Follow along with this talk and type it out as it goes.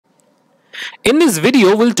In this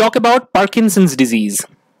video, we'll talk about Parkinson's disease.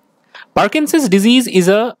 Parkinson's disease is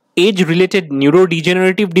a age-related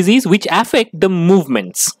neurodegenerative disease which affect the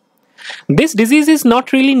movements. This disease is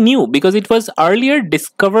not really new because it was earlier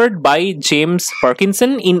discovered by James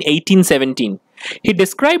Parkinson in 1817. He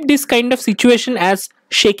described this kind of situation as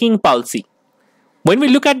shaking palsy. When we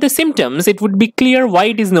look at the symptoms, it would be clear why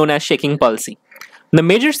it is known as shaking palsy. The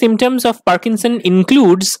major symptoms of Parkinson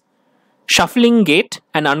includes shuffling gait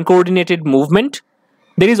and uncoordinated movement.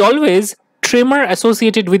 There is always tremor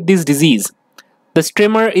associated with this disease. The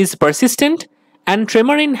tremor is persistent and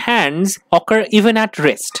tremor in hands occur even at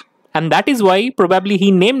rest. And that is why probably he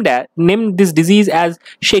named this disease as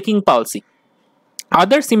shaking palsy.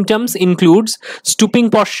 Other symptoms includes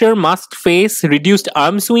stooping posture, masked face, reduced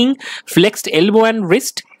arm swing, flexed elbow and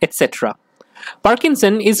wrist, etc.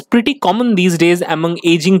 Parkinson is pretty common these days among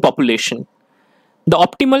aging population. The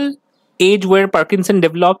optimal age where Parkinson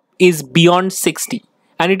develop is beyond 60,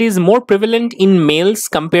 and it is more prevalent in males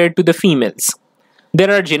compared to the females.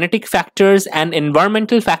 There are genetic factors and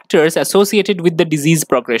environmental factors associated with the disease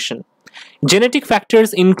progression. Genetic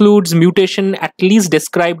factors includes mutation at least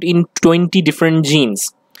described in 20 different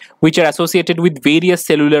genes, which are associated with various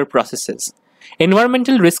cellular processes.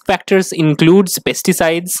 Environmental risk factors includes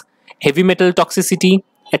pesticides, heavy metal toxicity,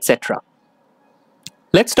 etc.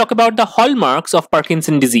 Let's talk about the hallmarks of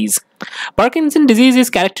Parkinson disease. Parkinson disease is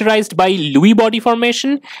characterized by Lewy body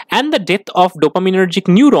formation and the death of dopaminergic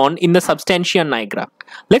neuron in the substantia nigra.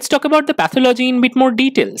 Let's talk about the pathology in a bit more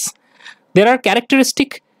details. There are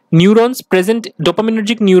characteristic neurons present,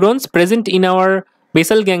 dopaminergic neurons present in our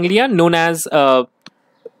basal ganglia known as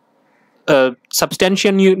substantia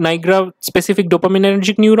nigra specific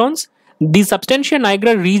dopaminergic neurons. The substantia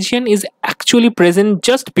nigra region is actually present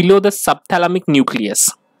just below the subthalamic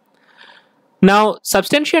nucleus. Now,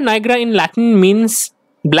 substantia nigra in Latin means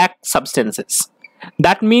black substances.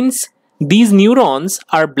 That means these neurons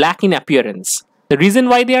are black in appearance. The reason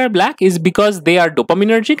why they are black is because they are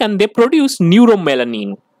dopaminergic and they produce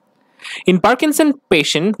neuromelanin. In Parkinson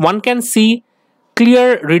patient, one can see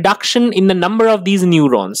clear reduction in the number of these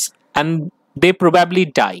neurons and they probably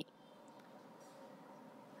die.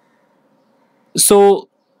 So,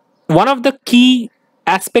 one of the key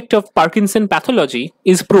aspects of Parkinson pathology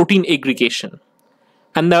is protein aggregation.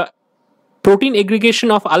 And the protein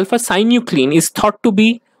aggregation of alpha-synuclein is thought to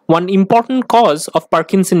be one important cause of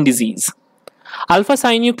Parkinson disease.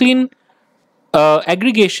 Alpha-synuclein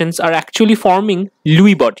aggregations are actually forming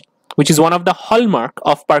Lewy body, which is one of the hallmark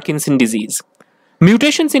of Parkinson disease.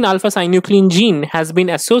 Mutations in alpha-synuclein gene has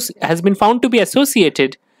been found to be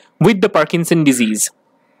associated with the Parkinson disease.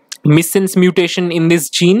 Missense mutation in this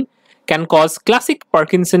gene can cause classic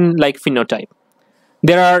Parkinson-like phenotype.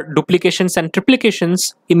 There are duplications and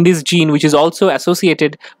triplications in this gene which is also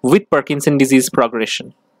associated with Parkinson disease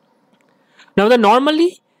progression. Now,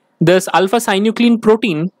 normally this alpha-synuclein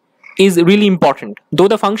protein is really important. Though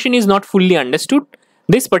the function is not fully understood,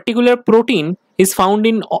 this particular protein is found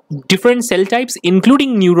in different cell types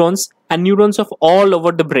including neurons and neurons of all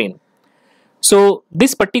over the brain. So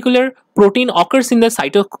this particular protein occurs in the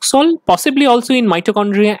cytosol, possibly also in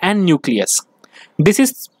mitochondria and nucleus.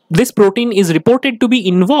 This protein is reported to be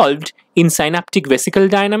involved in synaptic vesicle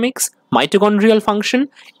dynamics, mitochondrial function,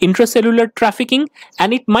 intracellular trafficking,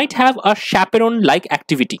 and it might have a chaperone-like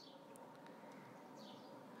activity.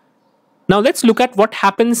 Now let's look at what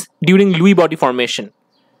happens during Lewy body formation.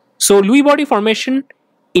 So Lewy body formation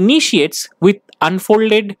initiates with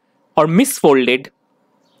unfolded or misfolded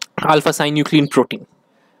alpha-synuclein protein.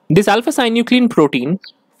 This alpha-synuclein protein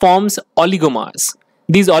forms oligomers.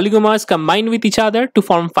 These oligomers combine with each other to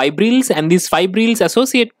form fibrils, and these fibrils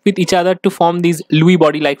associate with each other to form these Lewy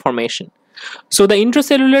body-like formation. So the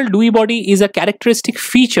intracellular Lewy body is a characteristic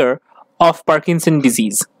feature of Parkinson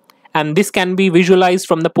disease, and this can be visualized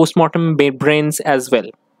from the postmortem brains as well.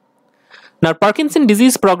 Now, Parkinson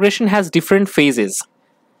disease progression has different phases,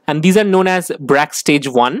 and these are known as Braak stage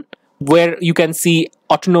 1, where you can see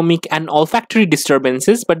autonomic and olfactory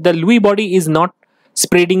disturbances, but the Lewy body is not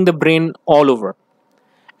spreading the brain all over.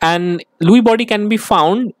 And Lewy body can be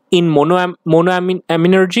found in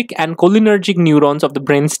monoaminergic and cholinergic neurons of the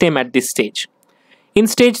brainstem at this stage. In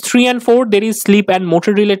stage 3 and 4, there is sleep and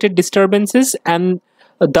motor related disturbances, and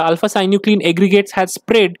the alpha-synuclein aggregates has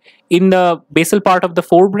spread in the basal part of the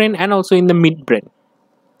forebrain and also in the midbrain.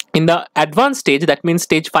 In the advanced stage, that means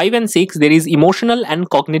stage 5 and 6, there is emotional and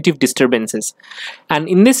cognitive disturbances. And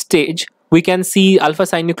in this stage, we can see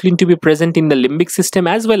alpha-synuclein to be present in the limbic system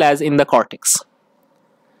as well as in the cortex.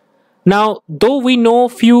 Now, though we know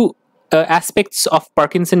few aspects of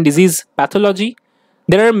Parkinson disease pathology,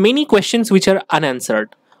 there are many questions which are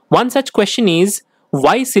unanswered. One such question is,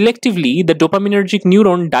 why selectively the dopaminergic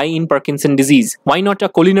neuron die in Parkinson's disease? Why not a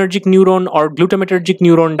cholinergic neuron or glutamatergic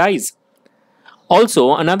neuron dies?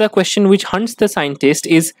 Also, another question which haunts the scientist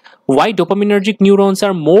is why dopaminergic neurons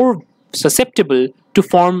are more susceptible to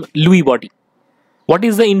form Lewy body. What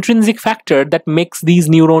is the intrinsic factor that makes these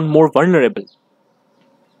neurons more vulnerable?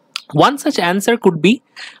 One such answer could be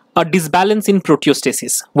a disbalance in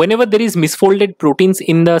proteostasis. Whenever there is misfolded proteins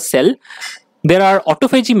in the cell, there are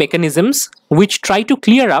autophagy mechanisms which try to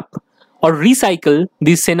clear up or recycle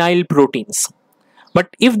these senile proteins.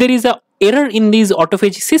 But if there is an error in this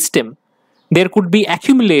autophagy system, there could be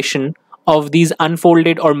accumulation of these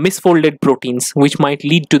unfolded or misfolded proteins which might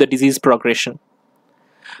lead to the disease progression.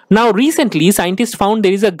 Now recently, scientists found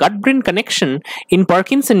there is a gut-brain connection in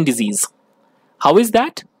Parkinson's disease. How is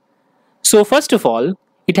that? So first of all,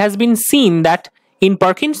 it has been seen that in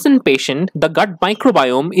Parkinson's patient, the gut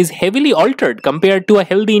microbiome is heavily altered compared to a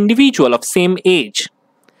healthy individual of same age.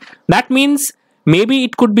 That means maybe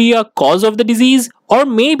it could be a cause of the disease or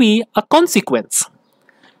maybe a consequence.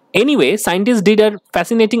 Anyway, scientists did a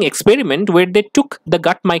fascinating experiment where they took the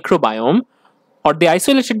gut microbiome, or they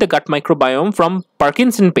isolated the gut microbiome from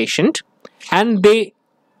Parkinson's patient, and they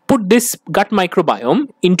put this gut microbiome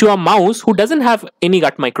into a mouse who doesn't have any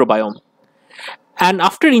gut microbiome. And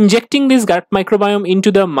after injecting this gut microbiome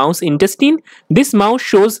into the mouse intestine, this mouse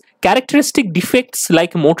shows characteristic defects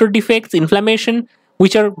like motor defects, inflammation,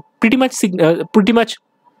 which are pretty much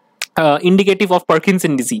indicative of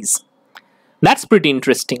Parkinson's disease. That's pretty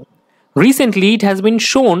interesting. Recently, it has been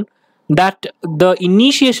shown that the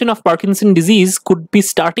initiation of Parkinson's disease could be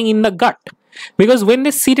starting in the gut, because when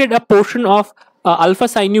they seeded a portion of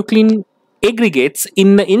alpha-synuclein aggregates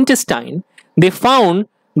in the intestine, they found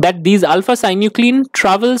that these alpha-synuclein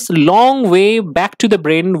travels long way back to the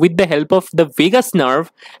brain with the help of the vagus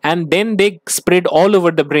nerve, and then they spread all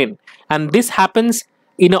over the brain, and this happens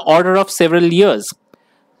in an order of several years.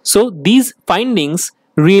 So these findings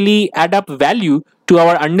really add up value to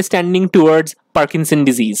our understanding towards Parkinson's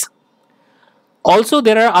disease. Also,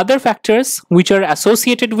 there are other factors which are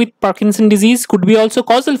associated with Parkinson's disease, could be also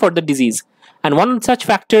causal for the disease, and one such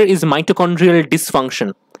factor is mitochondrial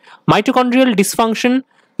dysfunction. Mitochondrial dysfunction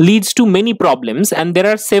leads to many problems, and there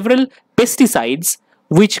are several pesticides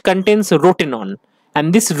which contains rotenone,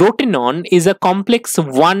 and this rotenone is a complex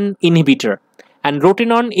 1 inhibitor, and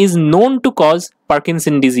rotenone is known to cause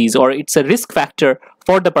Parkinson's disease, or it's a risk factor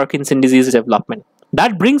for the Parkinson's disease development.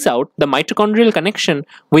 That brings out the mitochondrial connection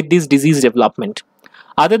with this disease development.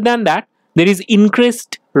 Other than that, there is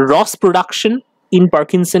increased ROS production in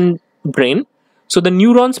Parkinson's brain, so the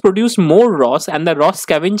neurons produce more ROS, and the ROS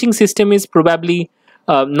scavenging system is probably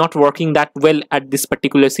not working that well at this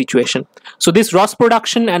particular situation. So this ROS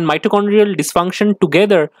production and mitochondrial dysfunction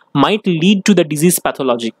together might lead to the disease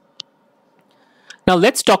pathology. Now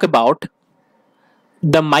let's talk about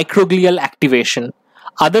the microglial activation.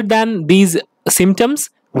 Other than these symptoms,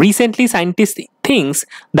 recently scientists think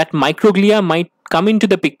that microglia might come into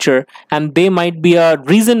the picture, and they might be a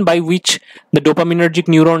reason by which the dopaminergic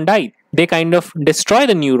neuron die. They kind of destroy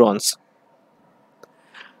the neurons.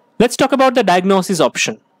 Let's talk about the diagnosis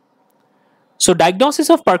option. So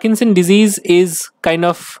diagnosis of Parkinson's disease is kind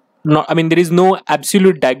of not, there is no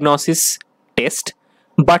absolute diagnosis test,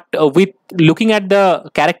 but with looking at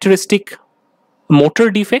the characteristic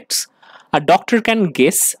motor defects, a doctor can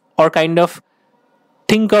guess or kind of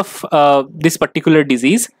think of this particular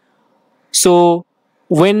disease. So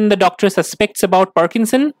when the doctor suspects about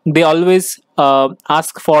Parkinson, they always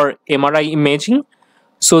ask for MRI imaging.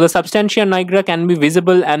 So the substantia nigra can be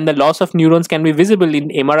visible, and the loss of neurons can be visible in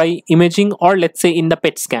MRI imaging, or let's say in the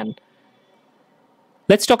PET scan.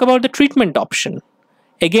 Let's talk about the treatment option.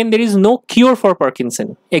 Again, there is no cure for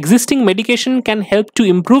Parkinson. Existing medication can help to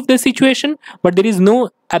improve the situation, but there is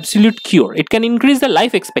no absolute cure. It can increase the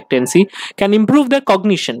life expectancy, can improve the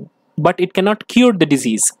cognition, but it cannot cure the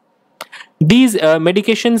disease. These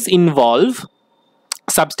medications involve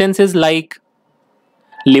substances like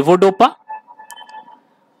levodopa,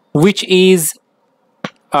 which is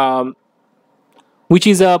a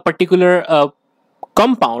particular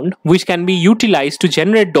compound which can be utilized to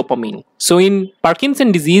generate dopamine. So in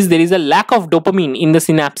Parkinson's disease, there is a lack of dopamine in the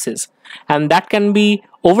synapses, and that can be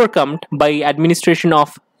overcome by administration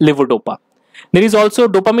of levodopa. There is also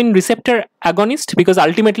dopamine receptor agonist, because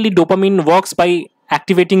ultimately dopamine works by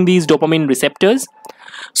activating these dopamine receptors.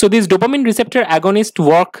 So these dopamine receptor agonists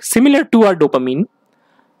work similar to our dopamine.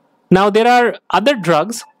 Now there are other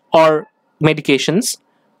drugs or medications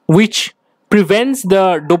which prevents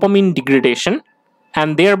the dopamine degradation,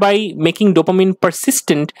 and thereby making dopamine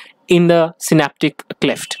persistent in the synaptic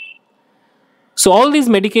cleft. So all these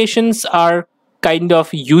medications are kind of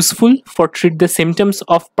useful for treat the symptoms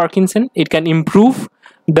of Parkinson. It can improve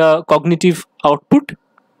the cognitive output,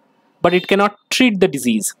 but it cannot treat the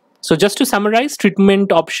disease. So just to summarize,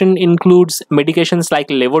 treatment option includes medications like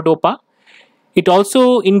levodopa. It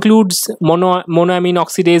also includes monoamine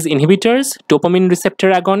oxidase inhibitors, dopamine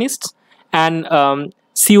receptor agonists, and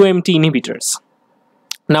COMT inhibitors.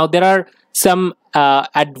 Now there are some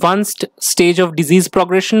advanced stage of disease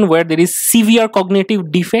progression where there is severe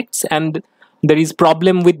cognitive defects and there is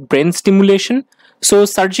problem with brain stimulation. So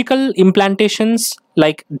surgical implantations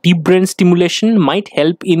like deep brain stimulation might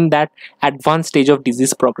help in that advanced stage of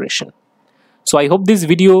disease progression. So I hope this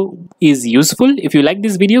video is useful. If you like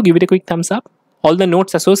this video, give it a quick thumbs up. All the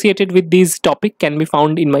notes associated with this topic can be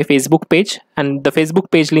found in my Facebook page, and the Facebook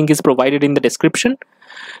page link is provided in the description.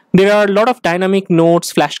 There are a lot of dynamic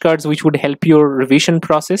notes, flashcards which would help your revision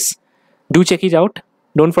process. Do check it out.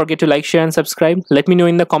 Don't forget to like, share and subscribe. Let me know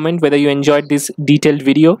in the comment whether you enjoyed this detailed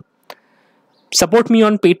video. Support me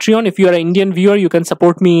on Patreon. If you are an Indian viewer, you can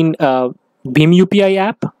support me in Bhim UPI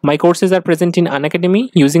app. My courses are present in Unacademy.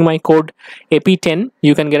 Using my code AP10,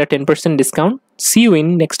 you can get a 10% discount. See you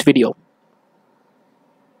in next video.